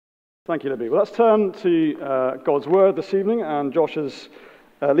Thank you, Libby. Well, let's turn to God's Word this evening, and Josh is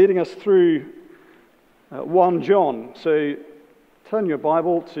leading us through 1 John. So turn your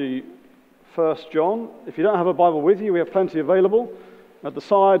Bible to 1 John. If you don't have a Bible with you, we have plenty available at the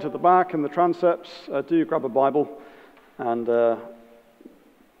sides, at the back, and the transepts. Do grab a Bible and turn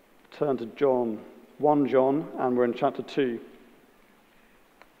to 1 John, and we're in chapter 2.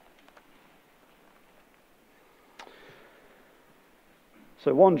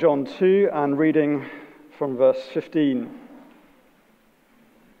 So 1 John 2, and reading from verse 15.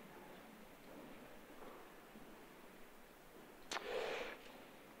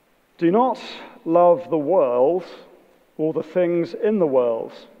 Do not love the world or the things in the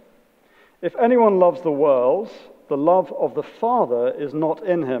world. If anyone loves the world, the love of the Father is not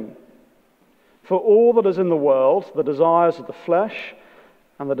in him. For all that is in the world, the desires of the flesh,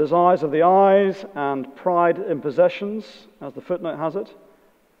 and the desires of the eyes, and pride in possessions, as the footnote has it,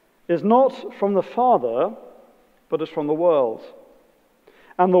 is not from the Father, but is from the world.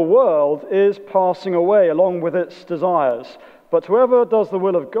 And the world is passing away along with its desires, but whoever does the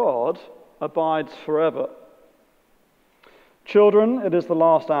will of God abides forever. Children, it is the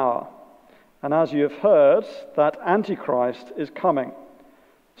last hour, and as you have heard, that Antichrist is coming.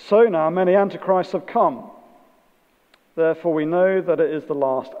 So now many Antichrists have come. Therefore we know that it is the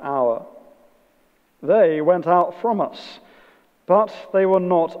last hour. They went out from us, but they were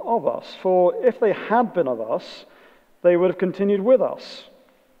not of us, for if they had been of us, they would have continued with us.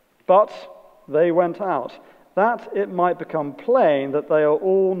 But they went out, that it might become plain that they are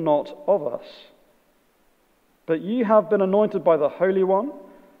all not of us. But you have been anointed by the Holy One,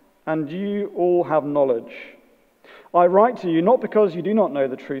 and you all have knowledge. I write to you not because you do not know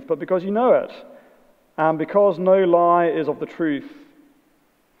the truth, but because you know it, and because no lie is of the truth.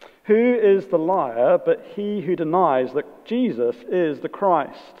 Who is the liar but he who denies that Jesus is the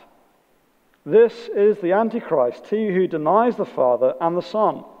Christ? This is the Antichrist, he who denies the Father and the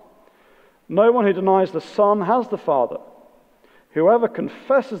Son. No one who denies the Son has the Father. Whoever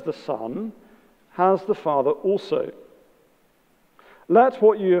confesses the Son has the Father also. Let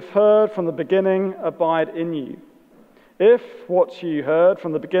what you have heard from the beginning abide in you. If what you heard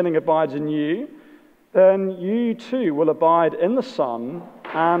from the beginning abides in you, then you too will abide in the Son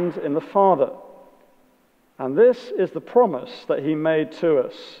and in the Father. And this is the promise that he made to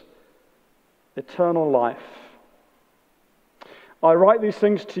us, eternal life. I write these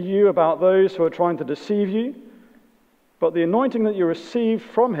things to you about those who are trying to deceive you, but the anointing that you received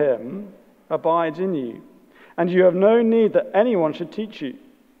from him abides in you, and you have no need that anyone should teach you.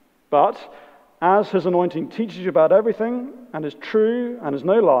 But as his anointing teaches you about everything, and is true and is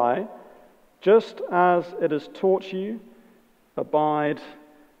no lie, just as it has taught you, abide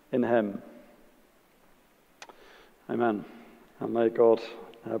in him. Amen. And may God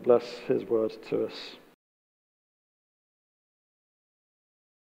bless his word to us.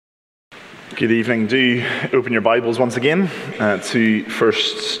 Good evening. Do open your Bibles once again to 1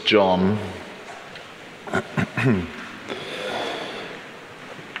 John.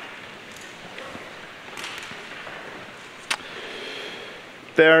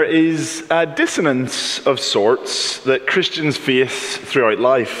 There is a dissonance of sorts that Christians face throughout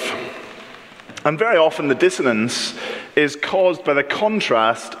life. And very often the dissonance is caused by the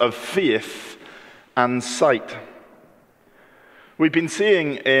contrast of faith and sight. We've been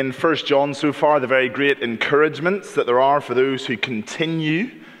seeing in 1 John so far the very great encouragements that there are for those who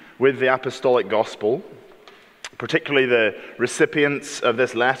continue with the apostolic gospel, particularly the recipients of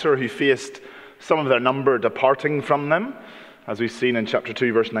this letter who faced some of their number departing from them, as we've seen in chapter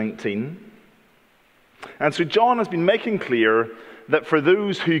 2, verse 19. And so John has been making clear that for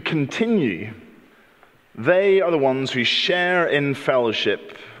those who continue, they are the ones who share in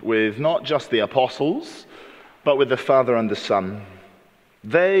fellowship with not just the apostles, but with the Father and the Son.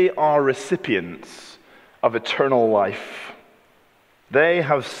 They are recipients of eternal life. They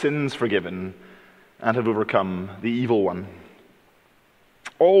have sins forgiven and have overcome the evil one.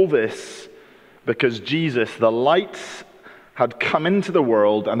 All this because Jesus, the light, had come into the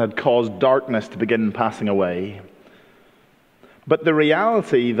world and had caused darkness to begin passing away. But the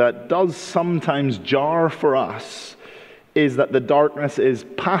reality that does sometimes jar for us is that the darkness is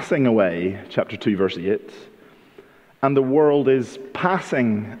passing away, chapter 2, verse 8, and the world is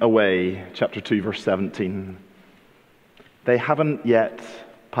passing away, chapter 2, verse 17. They haven't yet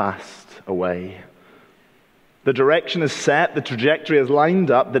passed away. The direction is set, the trajectory is lined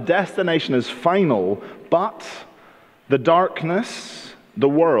up, the destination is final, but the darkness, the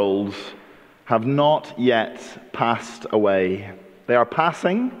world, have not yet passed away. They are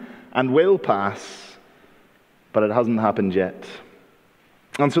passing and will pass, but it hasn't happened yet.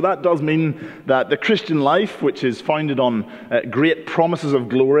 And so that does mean that the Christian life, which is founded on great promises of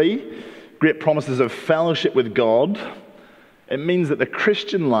glory, great promises of fellowship with God, it means that the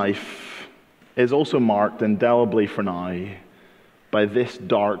Christian life is also marked indelibly for now by this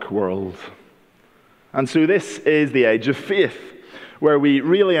dark world. And so this is the age of faith, where we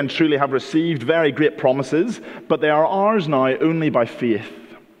really and truly have received very great promises, but they are ours now only by faith.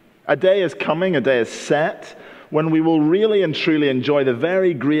 A day is coming, a day is set, when we will really and truly enjoy the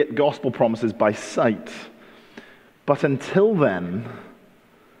very great gospel promises by sight. But until then,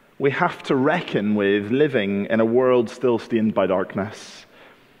 we have to reckon with living in a world still stained by darkness.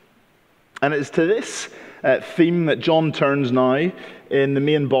 And it's to this theme that John turns now in the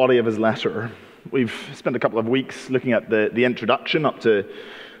main body of his letter. We've spent a couple of weeks looking at the introduction up to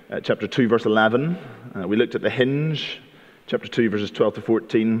chapter 2, verse 11. We looked at the hinge, chapter 2, verses 12 to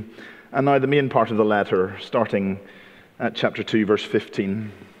 14. And now the main part of the letter, starting at chapter 2, verse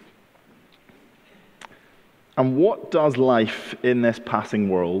 15. And what does life in this passing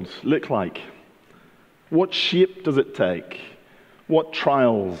world look like? What shape does it take? What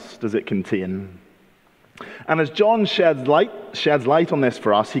trials does it contain? And as John sheds light on this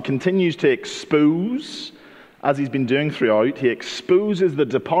for us, he continues to expose, as he's been doing throughout, he exposes the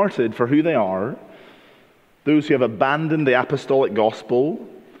departed for who they are, those who have abandoned the apostolic gospel,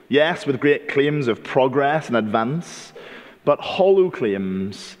 yes, with great claims of progress and advance, but hollow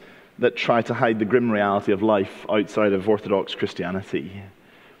claims that try to hide the grim reality of life outside of Orthodox Christianity.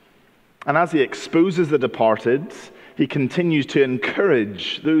 And as he exposes the departed, he continues to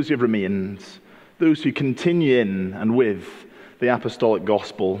encourage those who have remained, those who continue in and with the apostolic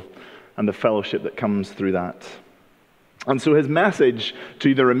gospel and the fellowship that comes through that. And so his message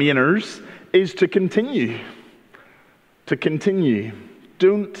to the remainers is to continue. To continue.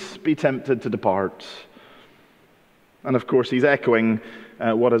 Don't be tempted to depart. And of course, he's echoing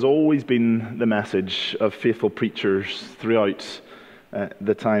what has always been the message of faithful preachers throughout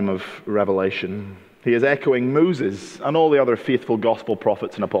the time of Revelation. He is echoing Moses and all the other faithful gospel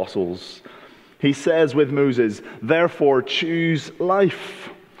prophets and apostles. He says with Moses, therefore choose life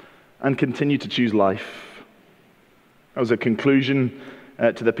and continue to choose life. That was a conclusion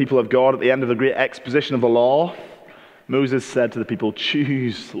to the people of God at the end of the great exposition of the law. Moses said to the people,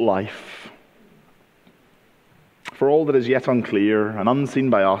 choose life. For all that is yet unclear and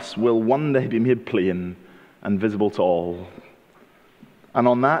unseen by us will one day be made plain and visible to all. And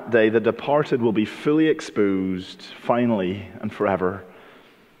on that day, the departed will be fully exposed, finally and forever.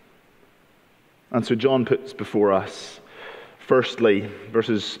 And so John puts before us, firstly,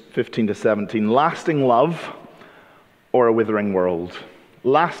 verses 15 to 17, lasting love or a withering world.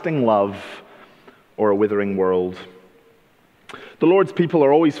 Lasting love or a withering world. The Lord's people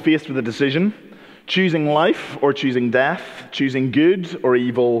are always faced with a decision, choosing life or choosing death, choosing good or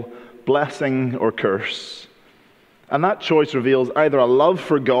evil, blessing or curse. And that choice reveals either a love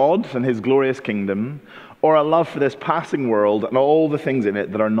for God and his glorious kingdom, or a love for this passing world and all the things in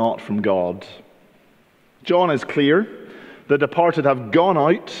it that are not from God. John is clear. The departed have gone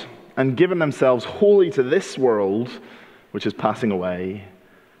out and given themselves wholly to this world, which is passing away.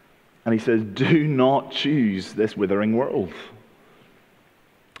 And he says, do not choose this withering world.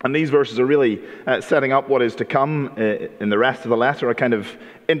 And these verses are really setting up what is to come in the rest of the letter, a kind of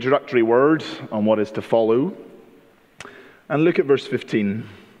introductory word on what is to follow. And look at verse 15.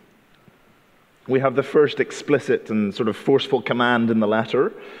 We have the first explicit and sort of forceful command in the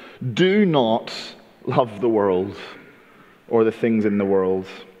letter. Do not love the world or the things in the world.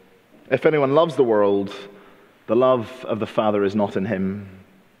 If anyone loves the world, the love of the Father is not in him.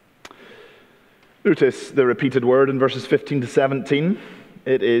 Notice the repeated word in verses 15 to 17.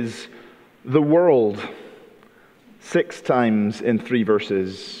 It is the world, 6 times in 3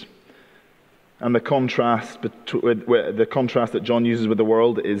 verses. And the contrast that John uses with the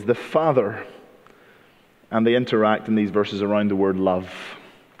world is the Father. And they interact in these verses around the word love.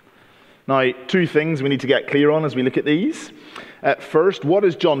 Now, 2 things we need to get clear on as we look at these. First, what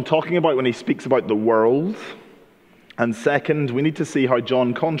is John talking about when he speaks about the world? And second, we need to see how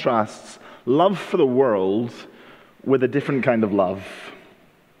John contrasts love for the world with a different kind of love.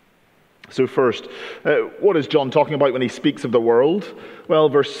 So first, what is John talking about when he speaks of the world? Well,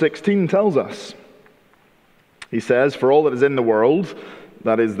 verse 16 tells us. He says, for all that is in the world,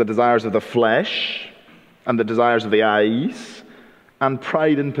 that is the desires of the flesh and the desires of the eyes and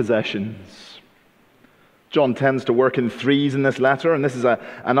pride in possessions. John tends to work in 3s in this letter, and this is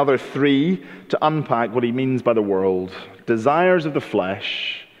another 3 to unpack what he means by the world. Desires of the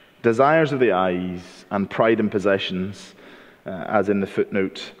flesh, desires of the eyes, and pride in possessions, as in the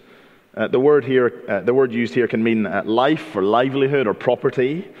footnote The word used here can mean life or livelihood or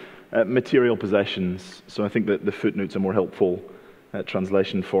property, material possessions. So I think that the footnote's a more helpful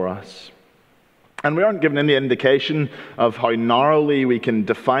translation for us. And we aren't given any indication of how narrowly we can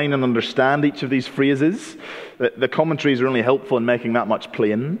define and understand each of these phrases. The commentaries are only helpful in making that much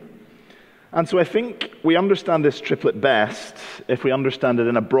plain. And so I think we understand this triplet best if we understand it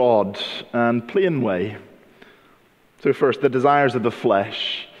in a broad and plain way. So first, the desires of the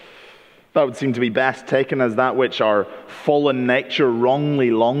flesh. That would seem to be best taken as that which our fallen nature wrongly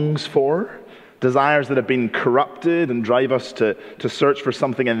longs for. Desires that have been corrupted and drive us to search for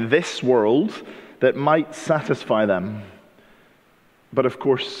something in this world that might satisfy them. But of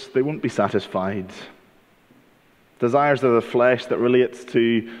course, they won't be satisfied. Desires of the flesh that relates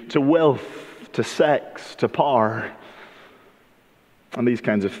to wealth, to sex, to power, and these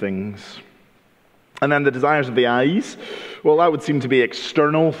kinds of things. And then the desires of the eyes, well, that would seem to be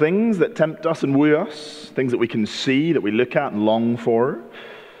external things that tempt us and woo us, things that we can see, that we look at and long for.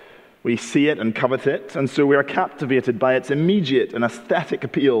 We see it and covet it, and so we are captivated by its immediate and aesthetic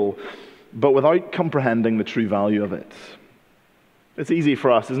appeal, but without comprehending the true value of it. It's easy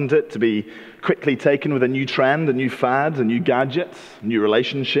for us, isn't it, to be quickly taken with a new trend, a new fad, a new gadget, a new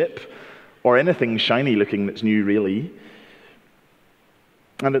relationship, or anything shiny looking that's new, really.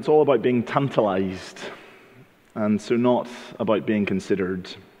 And it's all about being tantalized, and so not about being considered.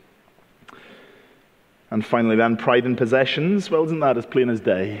 And finally then, pride in possessions. Well, isn't that as plain as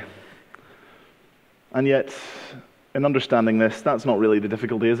day? And yet, in understanding this, that's not really the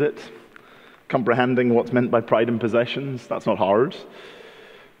difficulty, is it? Comprehending what's meant by pride in possessions, that's not hard.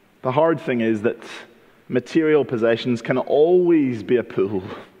 The hard thing is that material possessions can always be a pull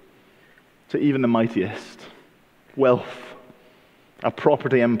to even the mightiest. Wealth, a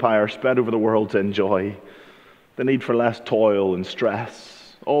property empire spread over the world to enjoy, the need for less toil and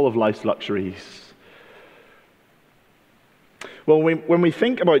stress, all of life's luxuries. Well, when we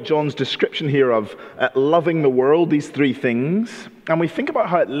think about John's description here of loving the world, these three things, and we think about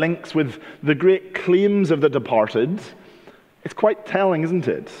how it links with the great claims of the departed, it's quite telling, isn't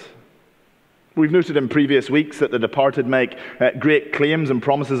it? We've noted in previous weeks that the departed make great claims and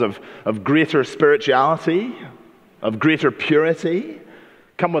promises of greater spirituality, of greater purity,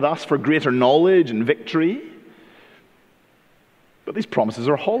 come with us for greater knowledge and victory. But these promises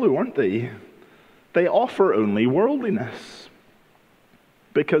are hollow, aren't they? They offer only worldliness.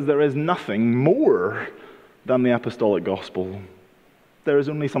 Because there is nothing more than the apostolic gospel. There is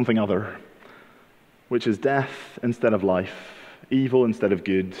only something other, which is death instead of life, evil instead of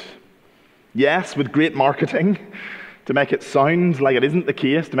good. Yes, with great marketing, to make it sound like it isn't the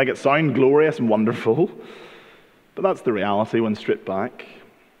case, to make it sound glorious and wonderful. But that's the reality when stripped back.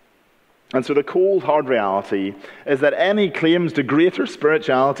 And so the cold, hard reality is that any claims to greater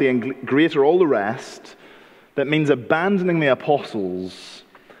spirituality and greater all the rest, that means abandoning the apostles,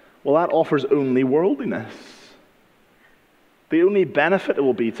 well, that offers only worldliness. The only benefit it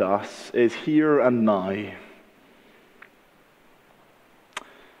will be to us is here and now.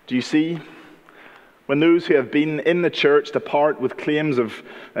 Do you see? When those who have been in the church depart with claims of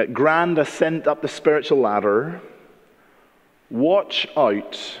grand ascent up the spiritual ladder, watch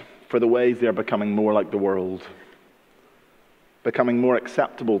out for the ways they are becoming more like the world, becoming more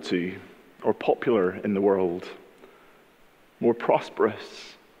acceptable to or popular in the world, more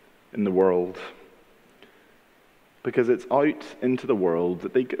prosperous in the world, because it's out into the world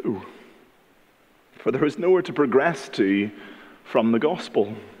that they go. For there is nowhere to progress to from the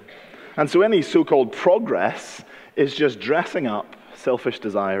gospel. And so any so-called progress is just dressing up selfish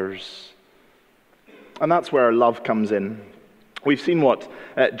desires. And that's where love comes in. We've seen what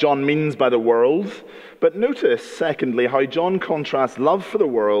John means by the world, but notice, secondly, how John contrasts love for the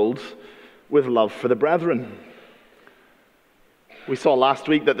world with love for the brethren. We saw last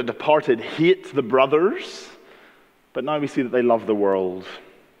week that the departed hate the brothers, but now we see that they love the world.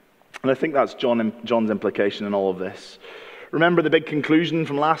 And I think that's John's implication in all of this. Remember the big conclusion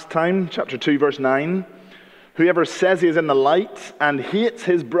from last time, chapter 2, verse 9? Whoever says he is in the light and hates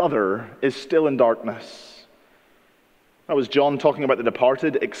his brother is still in darkness. That was John talking about the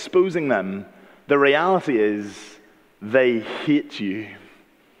departed, exposing them. The reality is they hate you.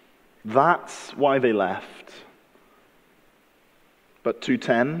 That's why they left. But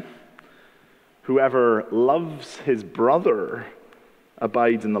 2:10, whoever loves his brother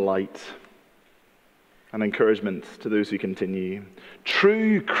abides in the light. An encouragement to those who continue.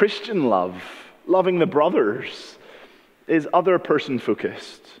 True Christian love, loving the brothers, is other person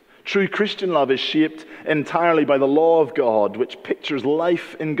focused. True Christian love is shaped entirely by the law of God, which pictures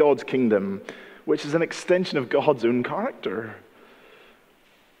life in God's kingdom, which is an extension of God's own character.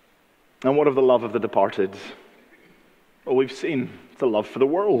 And what of the love of the departed? Well, we've seen it's a love for the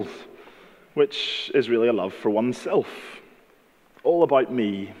world, which is really a love for oneself. All about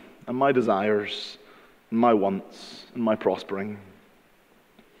me and my desires and my wants and my prospering.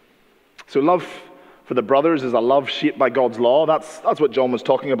 So love for the brothers is a love shaped by God's law. That's what John was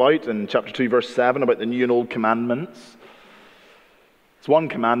talking about in chapter 2, verse 7, about the new and old commandments. It's one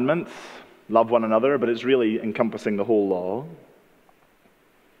commandment, love one another, but it's really encompassing the whole law.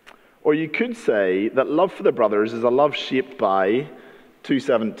 Or you could say that love for the brothers is a love shaped by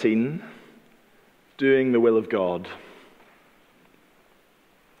 2:17, doing the will of God.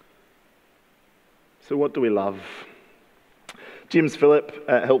 So what do we love? James Phillip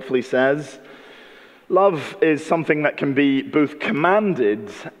helpfully says, love is something that can be both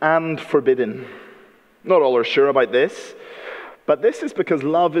commanded and forbidden. Not all are sure about this, but this is because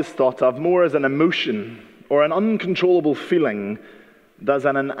love is thought of more as an emotion or an uncontrollable feeling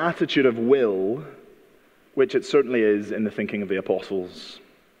than an attitude of will, which it certainly is in the thinking of the apostles.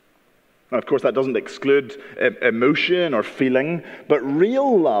 Now, of course, that doesn't exclude emotion or feeling, but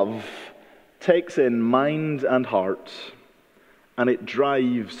real love takes in mind and heart, and it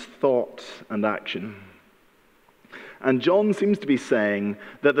drives thought and action. And John seems to be saying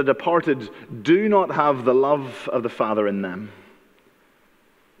that the departed do not have the love of the Father in them,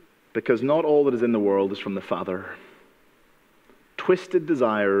 because not all that is in the world is from the Father. Twisted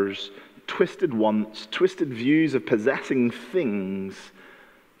desires, twisted wants, twisted views of possessing things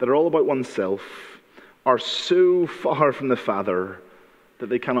that are all about oneself are so far from the Father that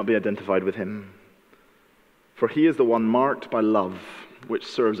they cannot be identified with him. For he is the one marked by love, which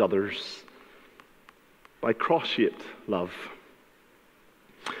serves others, by cross-shaped love.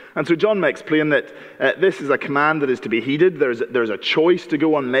 And so John makes plain that this is a command that is to be heeded. There's a choice to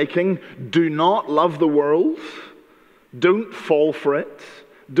go on making. Do not love the world. Don't fall for it.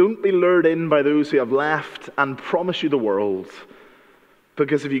 Don't be lured in by those who have left and promise you the world.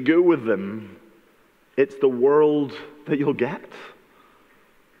 Because if you go with them, it's the world that you'll get.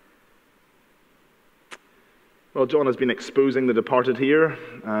 Well, John has been exposing the departed here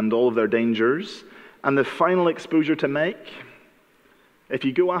and all of their dangers. And the final exposure to make, if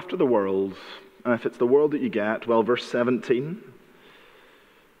you go after the world, and if it's the world that you get, well, verse 17,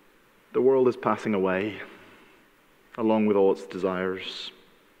 the world is passing away, along with all its desires.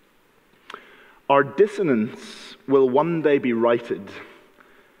 Our dissonance will one day be righted,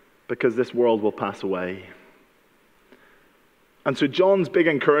 because this world will pass away. And so John's big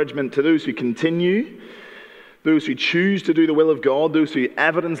encouragement to those who continue, those who choose to do the will of God, those who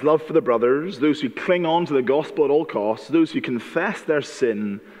evidence love for the brothers, those who cling on to the gospel at all costs, those who confess their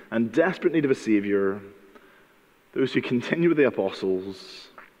sin and desperate need of a Savior, those who continue with the apostles,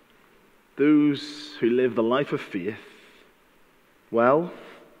 those who live the life of faith, well,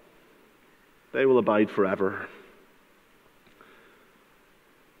 they will abide forever.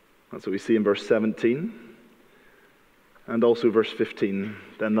 That's what we see in verse 17 and also verse 15.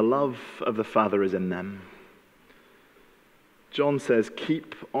 Then the love of the Father is in them. John says,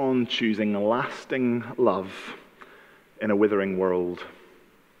 keep on choosing lasting love in a withering world.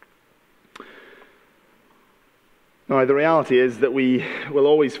 Now, the reality is that we will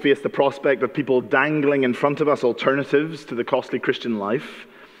always face the prospect of people dangling in front of us alternatives to the costly Christian life,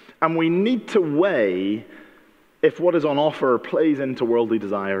 and we need to weigh if what is on offer plays into worldly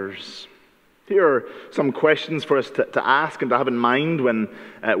desires. Here are some questions for us to ask and to have in mind when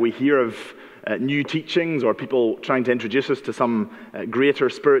we hear of new teachings or people trying to introduce us to some greater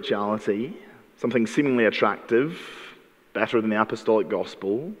spirituality, something seemingly attractive, better than the apostolic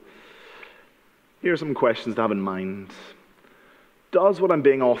gospel. Here are some questions to have in mind. Does what I'm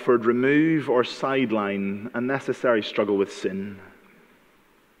being offered remove or sideline a necessary struggle with sin?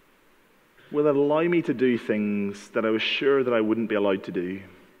 Will it allow me to do things that I was sure that I wouldn't be allowed to do?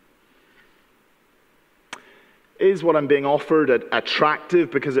 Is what I'm being offered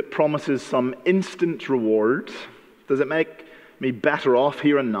attractive because it promises some instant reward? Does it make me better off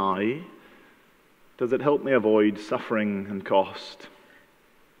here and now? Does it help me avoid suffering and cost?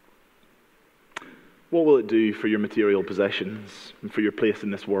 What will it do for your material possessions and for your place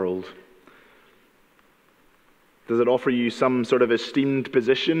in this world? Does it offer you some sort of esteemed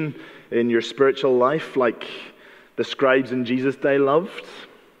position in your spiritual life like the scribes in Jesus' day loved?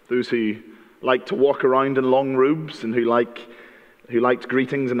 Those who liked to walk around in long robes and who liked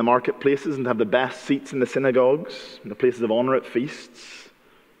greetings in the marketplaces and have the best seats in the synagogues and the places of honor at feasts,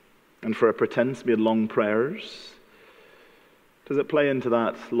 and for a pretense made long prayers? Does it play into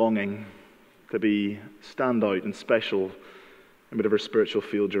that longing to be stand out and special in whatever spiritual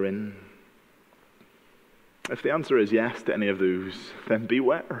field you're in? If the answer is yes to any of those, then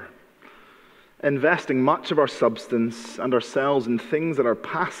beware. investing much of our substance and ourselves in things that are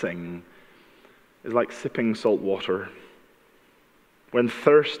passing is like sipping salt water. When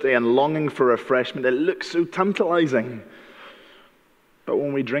thirsty and longing for refreshment, it looks so tantalizing. But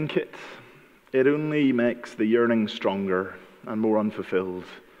when we drink it, it only makes the yearning stronger and more unfulfilled.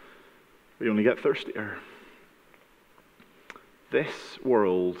 We only get thirstier. This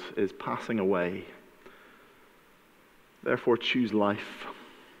world is passing away. Therefore, choose life.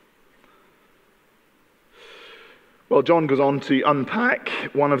 Well, John goes on to unpack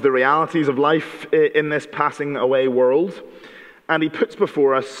one of the realities of life in this passing away world, and he puts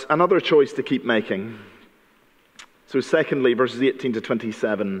before us another choice to keep making. So secondly, verses 18 to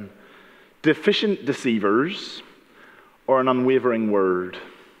 27, deficient deceivers or an unwavering word.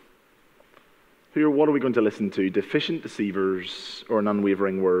 What are we going to listen to? Deficient deceivers or an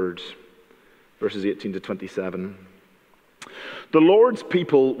unwavering word? Verses 18 to 27. The Lord's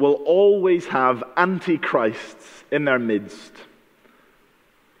people will always have antichrists in their midst.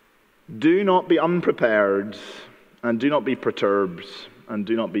 Do not be unprepared, and do not be perturbed, and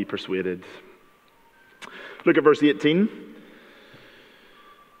do not be persuaded. Look at verse 18.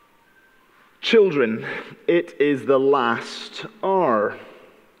 Children, it is the last hour.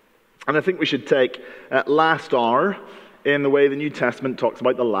 And I think we should take last hour in the way the New Testament talks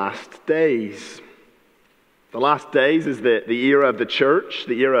about the last days. The last days is the era of the church,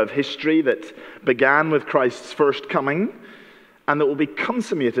 the era of history that began with Christ's first coming and that will be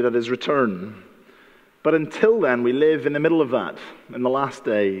consummated at his return. But until then, we live in the middle of that, in the last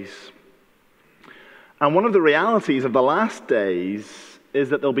days. And one of the realities of the last days is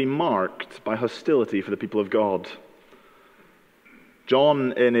that they'll be marked by hostility for the people of God.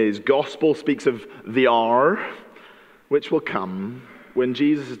 John, in his gospel, speaks of the hour which will come when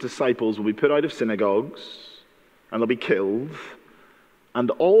Jesus' disciples will be put out of synagogues and they'll be killed,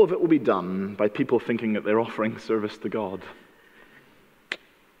 and all of it will be done by people thinking that they're offering service to God.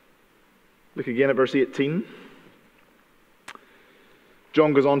 Look again at verse 18.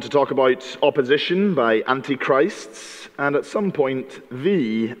 John goes on to talk about opposition by antichrists, and at some point,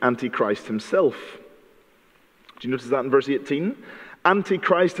 the Antichrist himself. Do you notice that in verse 18?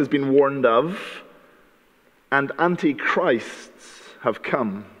 Antichrist has been warned of, and antichrists have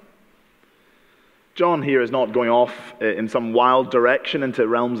come. John here is not going off in some wild direction into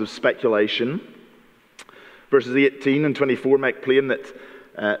realms of speculation. Verses 18 and 24 make plain that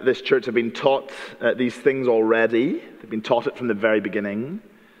this church have been taught these things already. They've been taught it from the very beginning.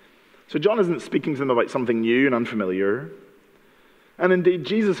 So John isn't speaking to them about something new and unfamiliar. And indeed,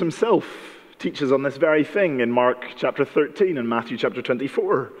 Jesus himself teaches on this very thing in Mark chapter 13 and Matthew chapter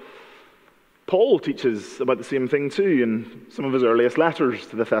 24. Paul teaches about the same thing too in some of his earliest letters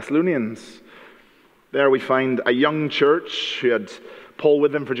to the Thessalonians. There we find a young church who had Paul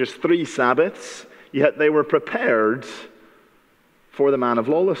with them for just 3 Sabbaths, yet they were prepared for the man of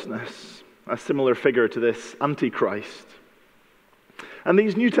lawlessness, a similar figure to this Antichrist. And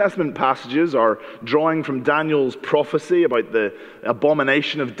these New Testament passages are drawing from Daniel's prophecy about the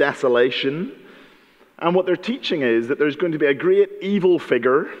abomination of desolation. And what they're teaching is that there's going to be a great evil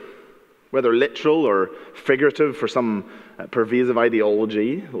figure, whether literal or figurative for some pervasive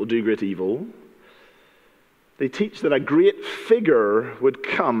ideology that will do great evil. They teach that a great figure would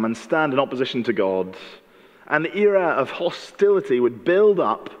come and stand in opposition to God. And the era of hostility would build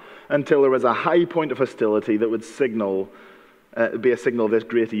up until there was a high point of hostility that would be a signal of this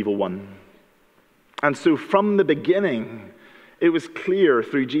great evil one. And so from the beginning, it was clear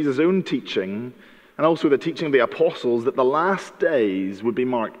through Jesus' own teaching and also the teaching of the apostles that the last days would be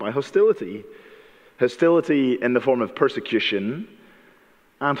marked by hostility. Hostility in the form of persecution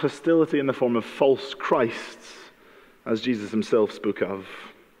and hostility in the form of false Christs, as Jesus himself spoke of.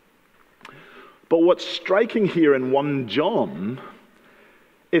 But what's striking here in 1 John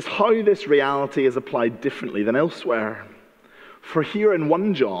is how this reality is applied differently than elsewhere. For here in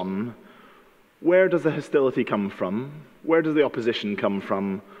 1 John, where does the hostility come from? Where does the opposition come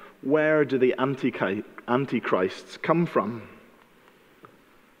from? Where do the antichrists come from?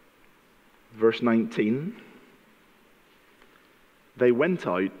 Verse 19, they went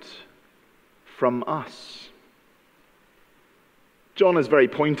out from us. John is very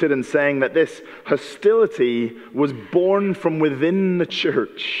pointed in saying that this hostility was born from within the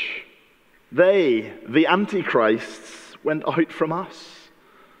church. They, the antichrists, went out from us.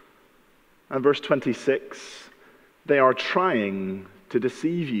 And verse 26, they are trying to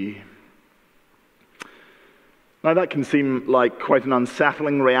deceive you. Now that can seem like quite an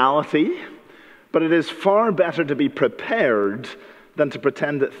unsettling reality, but it is far better to be prepared than to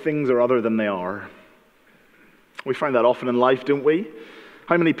pretend that things are other than they are. We find that often in life, don't we?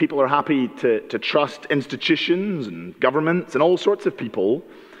 How many people are happy to trust institutions and governments and all sorts of people,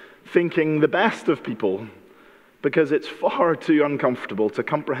 thinking the best of people, because it's far too uncomfortable to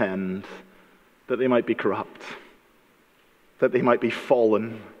comprehend that they might be corrupt, that they might be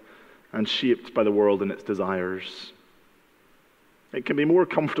fallen and shaped by the world and its desires. It can be more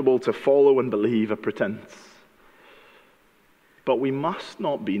comfortable to follow and believe a pretense. But we must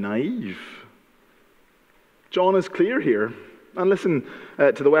not be naive. John is clear here. And listen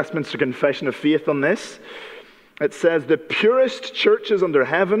to the Westminster Confession of Faith on this. It says, the purest churches under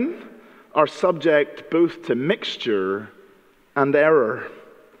heaven are subject both to mixture and error.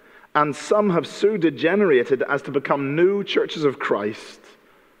 And some have so degenerated as to become no churches of Christ,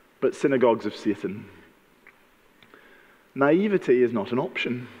 but synagogues of Satan. Naivety is not an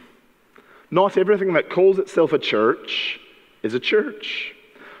option. Not everything that calls itself a church is a church.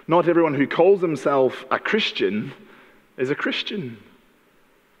 Not everyone who calls himself a Christian is a Christian.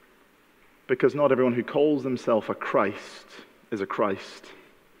 Because not everyone who calls himself a Christ is a Christ.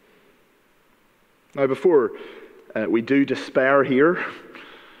 Now, before we do despair here,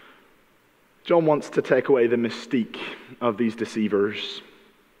 John wants to take away the mystique of these deceivers.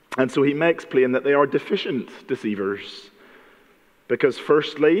 And so he makes plain that they are deficient deceivers. Because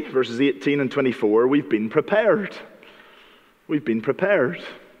firstly, verses 18 and 24, we've been prepared. We've been prepared.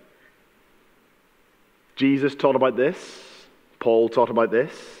 Jesus taught about this, Paul taught about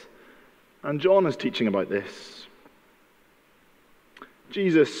this, and John is teaching about this.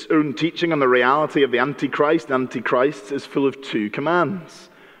 Jesus' own teaching on the reality of the Antichrist is full of two commands.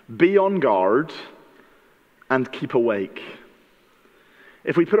 Be on guard and keep awake.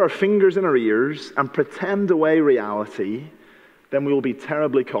 If we put our fingers in our ears and pretend away reality, then we will be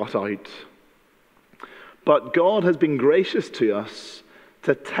terribly caught out. But God has been gracious to us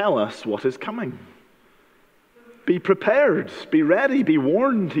to tell us what is coming. Be prepared, be ready, be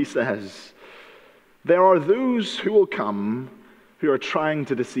warned, he says. There are those who will come who are trying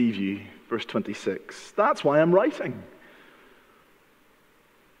to deceive you, verse 26. That's why I'm writing.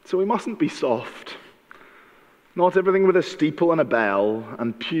 So we mustn't be soft. Not everything with a steeple and a bell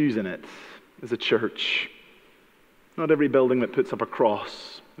and pews in it is a church. Not every building that puts up a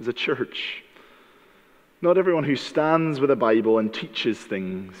cross is a church. Not everyone who stands with a Bible and teaches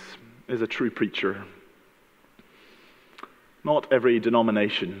things is a true preacher. Not every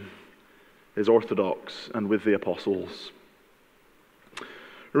denomination is orthodox and with the apostles.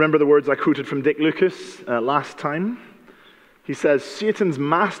 Remember the words I quoted from Dick Lucas last time? He says, Satan's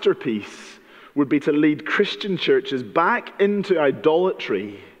masterpiece would be to lead Christian churches back into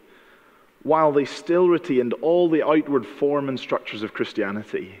idolatry while they still retained all the outward form and structures of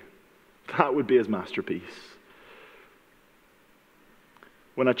Christianity. That would be his masterpiece.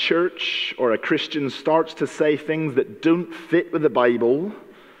 When a church or a Christian starts to say things that don't fit with the Bible,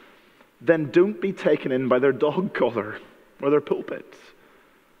 then don't be taken in by their dog collar or their pulpit.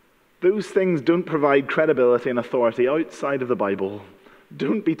 Those things don't provide credibility and authority outside of the Bible.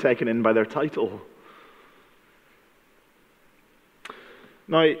 Don't be taken in by their title.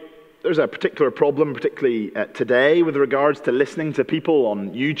 Now, there's a particular problem, particularly today, with regards to listening to people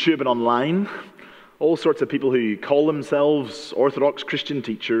on YouTube and online. All sorts of people who call themselves Orthodox Christian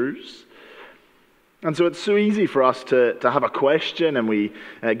teachers. And so it's so easy for us to have a question and we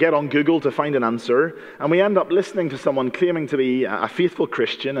get on Google to find an answer, and we end up listening to someone claiming to be a faithful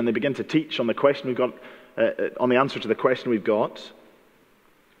Christian, and they begin to teach on the question we've got, on the answer to the question we've got.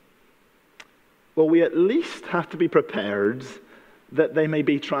 Well, we at least have to be prepared that they may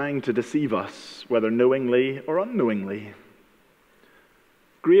be trying to deceive us, whether knowingly or unknowingly.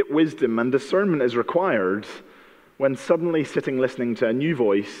 Great wisdom and discernment is required when suddenly sitting listening to a new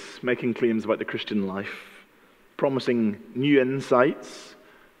voice making claims about the Christian life, promising new insights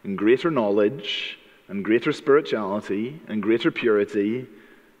and greater knowledge and greater spirituality and greater purity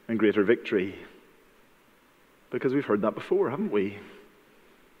and greater victory. Because we've heard that before, haven't we?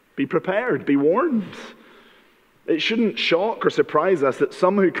 Be prepared, be warned. It shouldn't shock or surprise us that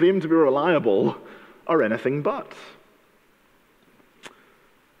some who claim to be reliable are anything but.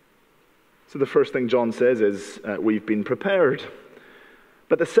 So the first thing John says is, we've been prepared.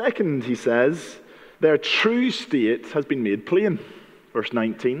 But the second, he says, their true state has been made plain. Verse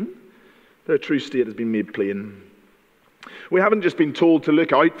 19, their true state has been made plain. We haven't just been told to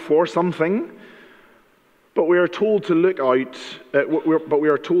look out for something, but we are told to look out, but we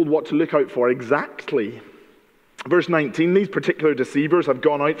are told what to look out for exactly. Verse 19, these particular deceivers have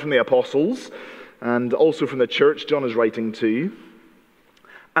gone out from the apostles and also from the church John is writing to.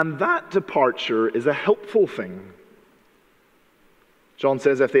 And that departure is a helpful thing. John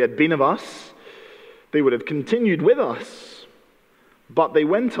says if they had been of us, they would have continued with us. But they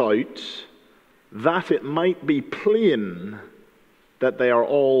went out that it might be plain that they are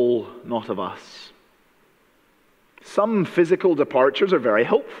all not of us. Some physical departures are very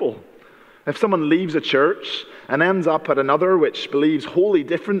helpful. If someone leaves a church and ends up at another which believes wholly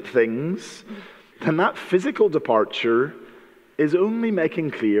different things, then that physical departure is only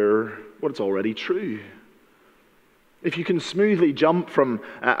making clear what's already true. If you can smoothly jump from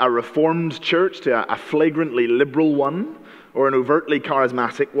a reformed church to a flagrantly liberal one, or an overtly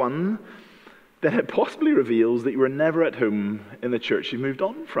charismatic one, then it possibly reveals that you were never at home in the church you moved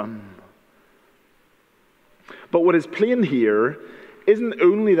on from. But what is plain here isn't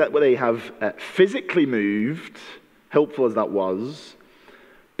only that they have physically moved, helpful as that was,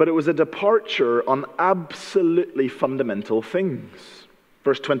 but it was a departure on absolutely fundamental things.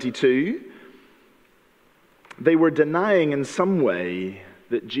 Verse 22, they were denying in some way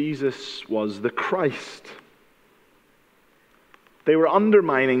that Jesus was the Christ. They were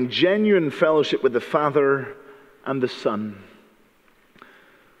undermining genuine fellowship with the Father and the Son.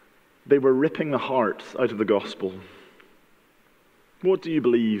 They were ripping the heart out of the gospel. What do you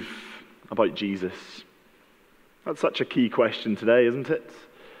believe about Jesus? That's such a key question today, isn't it?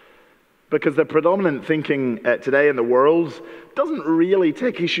 Because the predominant thinking today in the world doesn't really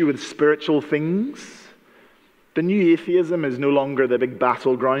take issue with spiritual things. The new atheism is no longer the big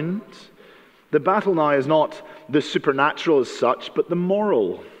battleground. The battle now is not the supernatural as such, but the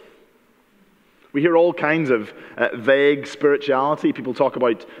moral. We hear all kinds of vague spirituality. People talk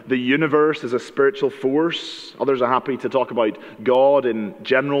about the universe as a spiritual force. Others are happy to talk about God in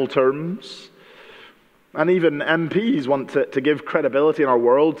general terms. And even MPs want to give credibility in our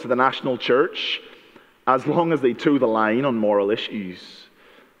world to the national church as long as they toe the line on moral issues.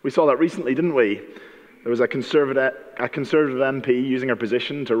 We saw that recently, didn't we? There was a conservative MP using her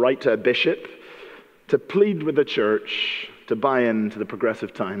position to write to a bishop to plead with the church to buy into the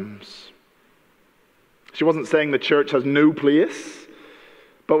progressive times. She wasn't saying the church has no place,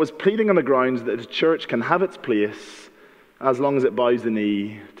 but was pleading on the grounds that the church can have its place as long as it bows the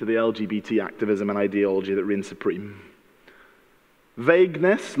knee to the LGBT activism and ideology that reigns supreme.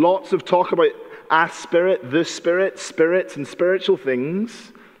 Vagueness, lots of talk about a spirit, the spirit, spirits, and spiritual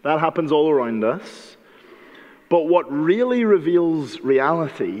things. That happens all around us. But what really reveals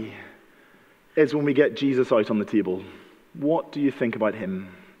reality is when we get Jesus out on the table. What do you think about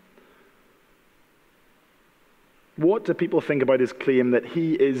him? What do people think about his claim that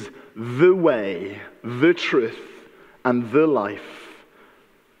he is the way, the truth, and the life,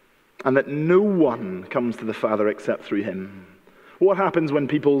 and that no one comes to the Father except through him? What happens when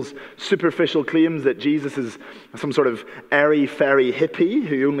people's superficial claims that Jesus is some sort of airy-fairy hippie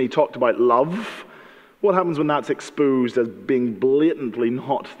who only talked about love? What happens when that's exposed as being blatantly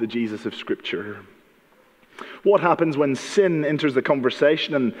not the Jesus of Scripture? What happens when sin enters the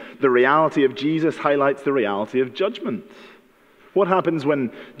conversation and the reality of Jesus highlights the reality of judgment? What happens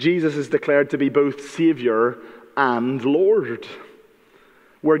when Jesus is declared to be both Savior and Lord?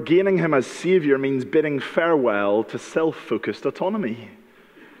 Where gaining him as Savior means bidding farewell to self-focused autonomy.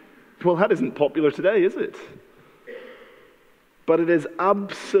 Well, that isn't popular today, is it? But it is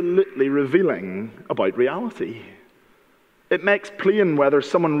absolutely revealing about reality. It makes plain whether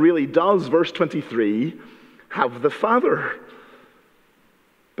someone really does, verse 23, have the Father,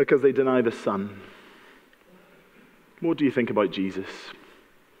 because they deny the Son. What do you think about Jesus?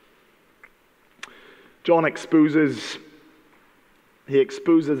 John exposes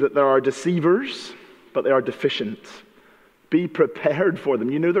that there are deceivers, but they are deficient. Be prepared for them.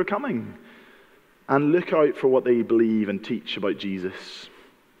 You know they're coming. And look out for what they believe and teach about Jesus.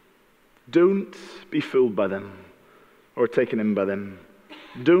 Don't be fooled by them or taken in by them.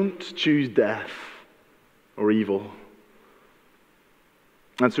 Don't choose death or evil.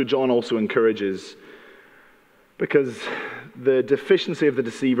 And so John also encourages, because the deficiency of the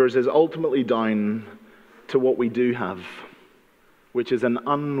deceivers is ultimately down to what we do have, which is an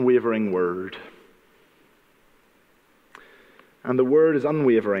unwavering word. And the word is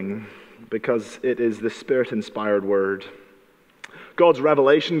unwavering because it is the Spirit-inspired word. God's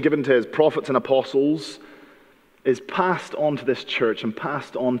revelation given to his prophets and apostles is passed on to this church and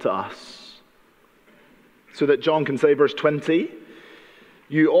passed on to us, so that John can say, verse 20,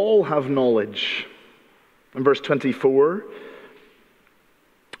 you all have knowledge. In verse 24,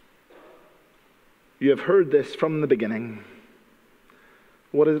 you have heard this from the beginning.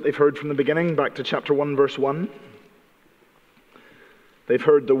 What is it they've heard from the beginning? Back to chapter 1, verse 1. They've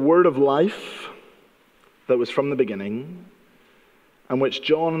heard the word of life that was from the beginning, and which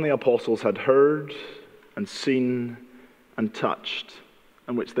John and the apostles had heard and seen and touched,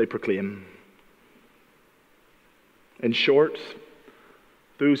 and which they proclaim. In short,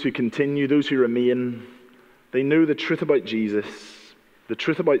 those who continue, those who remain, they knew the truth about Jesus, the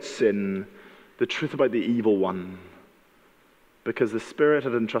truth about sin, the truth about the evil one, because the Spirit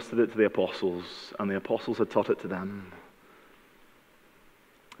had entrusted it to the apostles, and the apostles had taught it to them.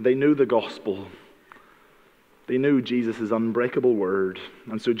 They knew the gospel. They knew Jesus' unbreakable word.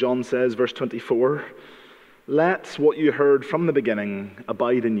 And so John says, verse 24, "Let what you heard from the beginning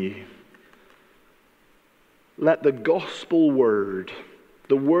abide in you." Let the gospel word,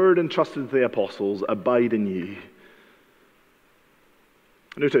 the word entrusted to the apostles, abide in you.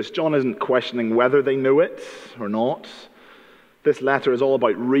 Notice, John isn't questioning whether they know it or not. This letter is all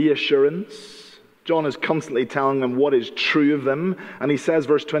about reassurance. John is constantly telling them what is true of them. And he says,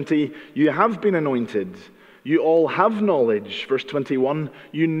 verse 20, "You have been anointed. You all have knowledge." Verse 21,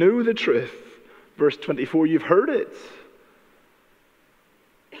 "You know the truth." Verse 24, "You've heard it."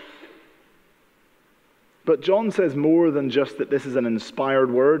 But John says more than just that this is an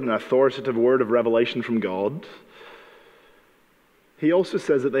inspired word, an authoritative word of revelation from God. He also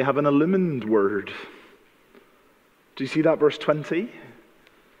says that they have an illumined word. Do you see that, verse 20?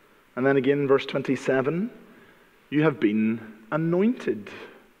 And then again, verse 27, "You have been anointed."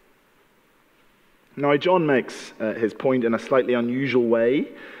 Now, John makes his point in a slightly unusual way.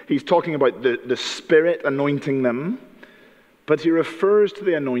 He's talking about the Spirit anointing them, but he refers to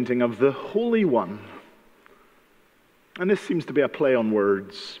the anointing of the Holy One. And this seems to be a play on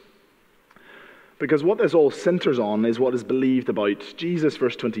words, because what this all centers on is what is believed about Jesus,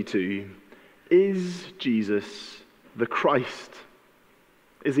 verse 22. Is Jesus the Christ?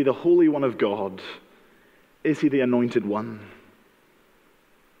 Is he the Holy One of God? Is he the Anointed One?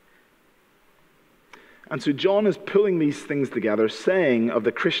 And so John is pulling these things together, saying of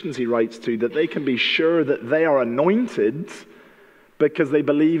the Christians he writes to that they can be sure that they are anointed because they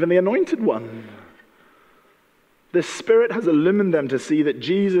believe in the Anointed One. The Spirit has illumined them to see that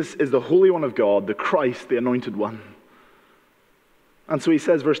Jesus is the Holy One of God, the Christ, the Anointed One. And so he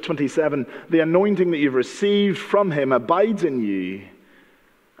says, verse 27, "The anointing that you've received from him abides in you,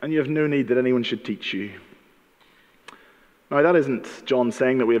 and you have no need that anyone should teach you." Now, that isn't John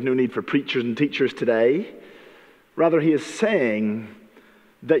saying that we have no need for preachers and teachers today. Rather, he is saying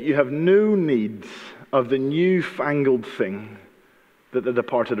that you have no need of the newfangled thing that the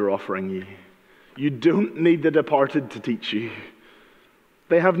departed are offering you. You don't need the departed to teach you.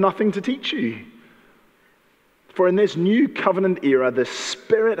 They have nothing to teach you. For in this new covenant era, the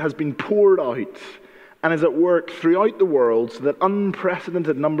Spirit has been poured out and is at work throughout the world so that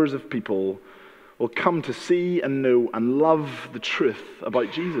unprecedented numbers of people will come to see and know and love the truth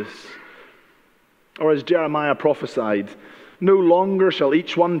about Jesus. Or as Jeremiah prophesied, "No longer shall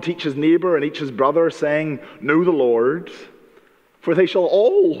each one teach his neighbor and each his brother, saying, 'Know the Lord,' for they shall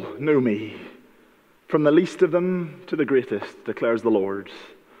all know me, from the least of them to the greatest, declares the Lord."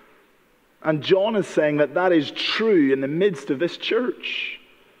 And John is saying that that is true in the midst of this church.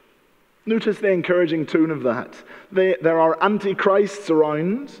 Notice the encouraging tone of that. There are antichrists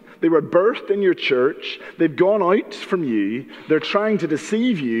around. They were birthed in your church. They've gone out from you. They're trying to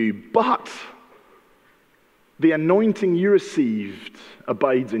deceive you, but the anointing you received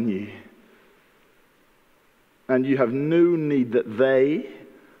abides in you. And you have no need that they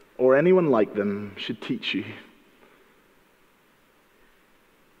or anyone like them should teach you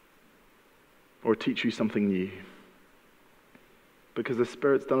or teach you something new. Because the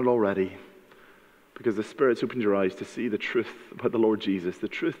Spirit's done it already. Because the Spirit's opened your eyes to see the truth about the Lord Jesus, the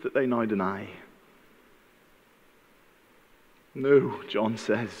truth that they now deny. No, John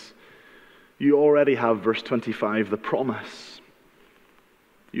says, you already have, verse 25, the promise.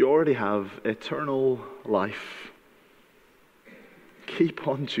 You already have eternal life. Keep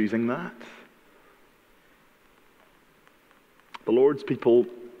on choosing that. The Lord's people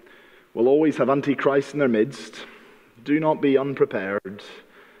will always have Antichrist in their midst. Do not be unprepared.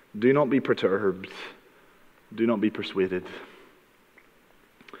 Do not be perturbed. Do not be persuaded.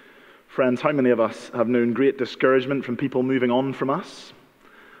 Friends, how many of us have known great discouragement from people moving on from us?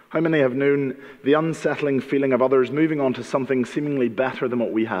 How many have known the unsettling feeling of others moving on to something seemingly better than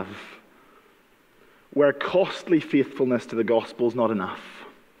what we have? Where costly faithfulness to the gospel is not enough.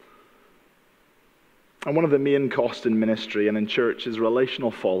 And one of the main costs in ministry and in church is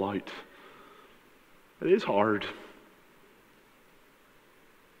relational fallout. It is hard.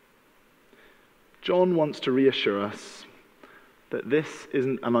 John wants to reassure us that this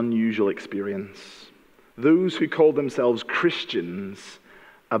isn't an unusual experience. Those who called themselves Christians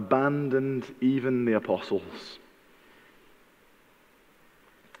abandoned even the apostles.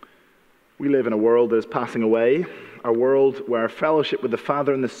 We live in a world that is passing away, a world where fellowship with the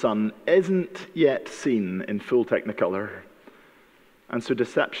Father and the Son isn't yet seen in full technicolor. and so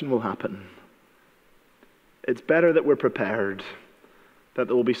deception will happen. It's better that we're prepared, that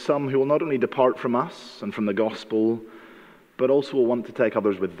there will be some who will not only depart from us and from the gospel, but also will want to take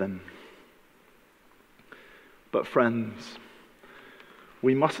others with them. But friends,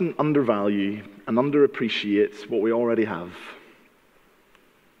 we mustn't undervalue and underappreciate what we already have.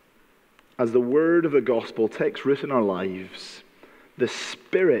 As the word of the gospel takes root in our lives, the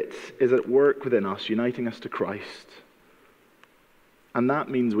Spirit is at work within us, uniting us to Christ. And that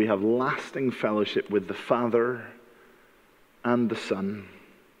means we have lasting fellowship with the Father and the Son,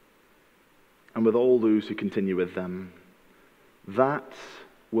 and with all those who continue with them. That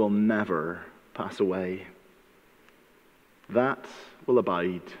will never pass away. That will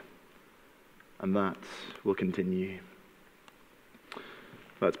abide, and that will continue.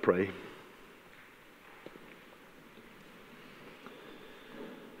 Let's pray.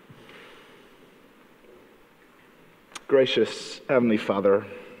 Gracious Heavenly Father,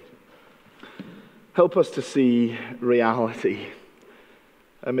 help us to see reality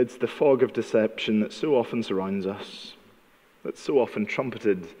amidst the fog of deception that so often surrounds us, that's so often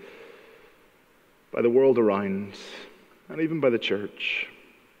trumpeted by the world around, and even by the church.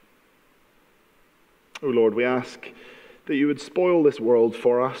 O Lord, we ask that you would spoil this world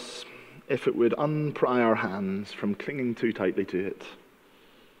for us if it would unpry our hands from clinging too tightly to it.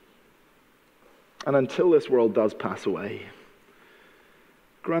 And until this world does pass away,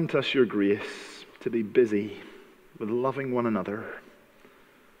 grant us your grace to be busy with loving one another.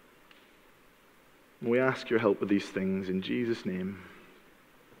 We ask your help with these things in Jesus' name.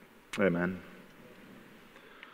 Amen.